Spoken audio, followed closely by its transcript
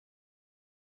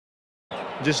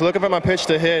Just looking for my pitch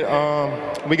to hit.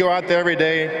 We go out there every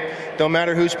day, don't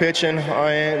matter who's pitching,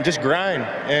 and just grind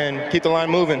and keep the line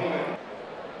moving.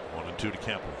 1-2 to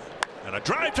Kepler. And a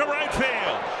drive to right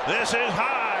field. This is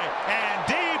high and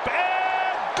deep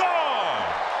and gone.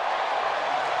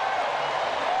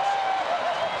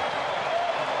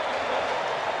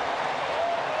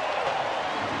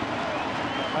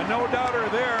 A no-doubter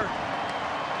there.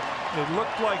 It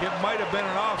looked like it might have been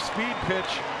an off-speed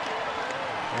pitch.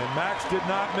 And Max did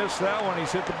not miss that one.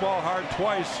 He's hit the ball hard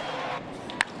twice.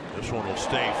 This one will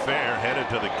stay fair, headed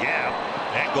to the gap.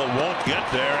 Engel won't get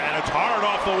there, and it's hard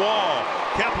off the wall.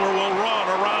 Kepler will run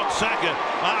around second,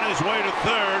 on his way to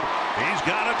third. He's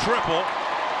got a triple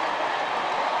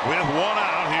with one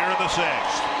out here in the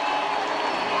sixth.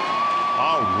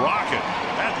 A rocket.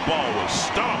 That ball was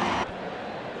stumped.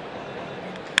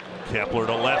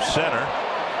 Kepler to left center.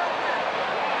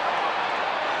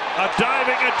 A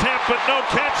diving attempt, but no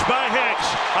catch by Hicks.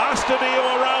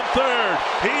 Astudillo around third.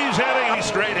 He's heading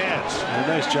straight hits. A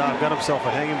nice job. Got himself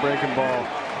a hanging breaking ball.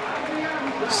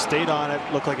 Stayed on it.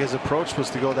 Looked like his approach was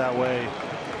to go that way.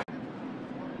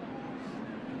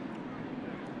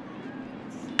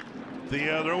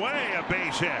 The other way, a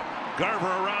base hit. Garver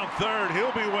around third.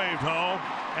 He'll be waved home.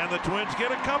 And the Twins get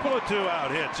a couple of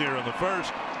two-out hits here in the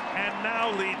first. And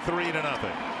now lead 3-0.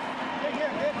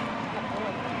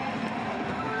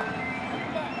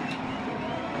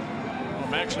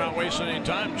 Max not wasting any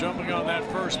time jumping on that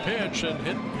first pitch and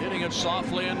hitting it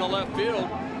softly into left field.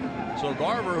 So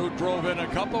Garver, who drove in a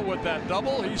couple with that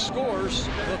double, he scores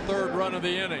the third run of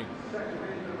the inning.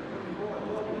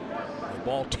 The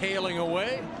ball tailing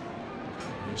away.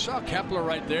 You saw Kepler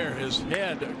right there. His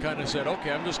head kind of said,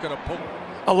 okay, I'm just going to poke.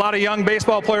 A lot of young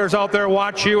baseball players out there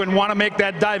watch you and want to make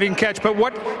that diving catch, but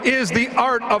what is the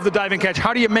art of the diving catch?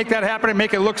 How do you make that happen and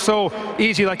make it look so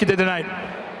easy like you did tonight?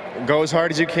 Go as hard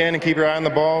as you can and keep your eye on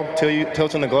the ball till you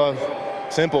tilt in the glove.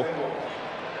 Simple.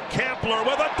 Kepler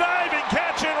with a diving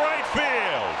catch in right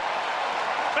field.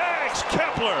 Max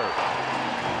Kepler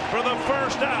for the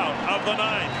first out of the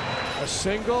ninth. A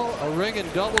single, a ring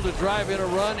and double to drive in a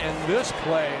run, and this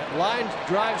play, line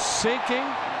drive sinking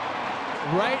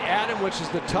right at him, which is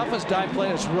the toughest dive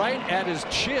play. It's right at his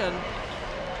chin.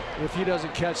 If he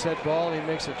doesn't catch that ball, he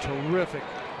makes a terrific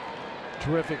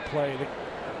play.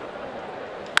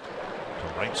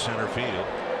 Right center field,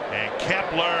 and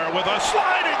Kepler with a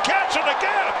sliding catch in the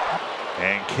gap,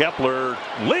 and Kepler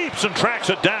leaps and tracks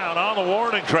it down on the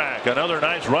warning track. Another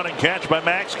nice running catch by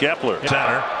Max Kepler.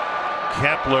 Center,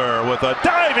 Kepler with a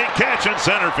diving catch in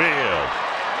center field.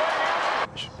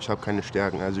 Ich habe keine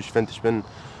Stärken, also ich finde, ich bin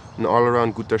ein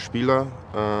All-Around guter Spieler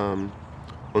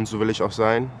und so will ich auch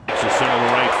sein. It's a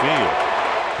center right field.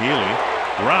 Healy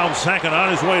round second, on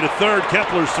his way to third.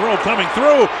 Kepler's throw coming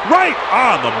through, right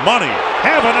on the money.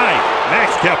 Have a night,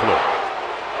 Max Kepler.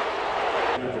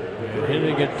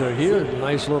 Hitting it to here,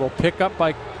 nice little pickup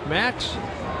by Max,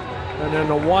 and then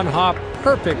a one-hop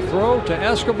perfect throw to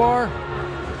Escobar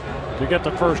to get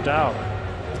the first out.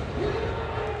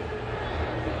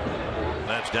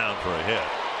 That's down for a hit.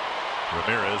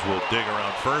 Ramirez will dig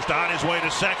around first, on his way to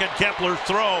second. Kepler's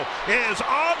throw is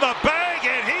on the bag,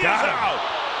 and he is out.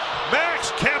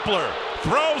 Max Kepler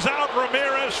throws out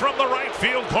Ramirez from the right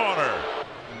field corner.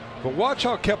 But watch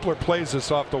how Kepler plays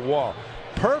this off the wall.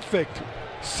 Perfect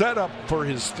setup for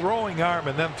his throwing arm,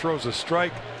 and then throws a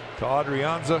strike to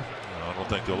Adrianza. I don't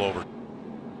think they'll over.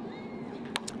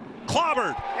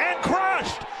 Clobbered and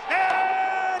crushed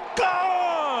and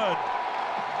gone.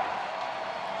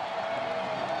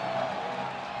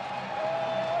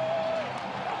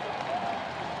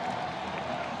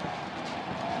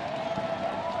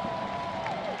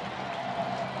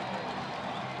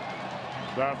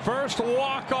 The first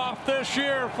walk-off this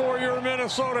year for your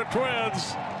Minnesota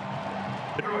Twins.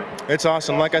 It's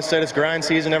awesome. Like I said, it's grind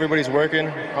season. Everybody's working.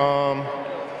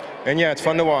 And yeah, it's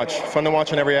fun to watch. Fun to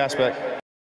watch in every aspect.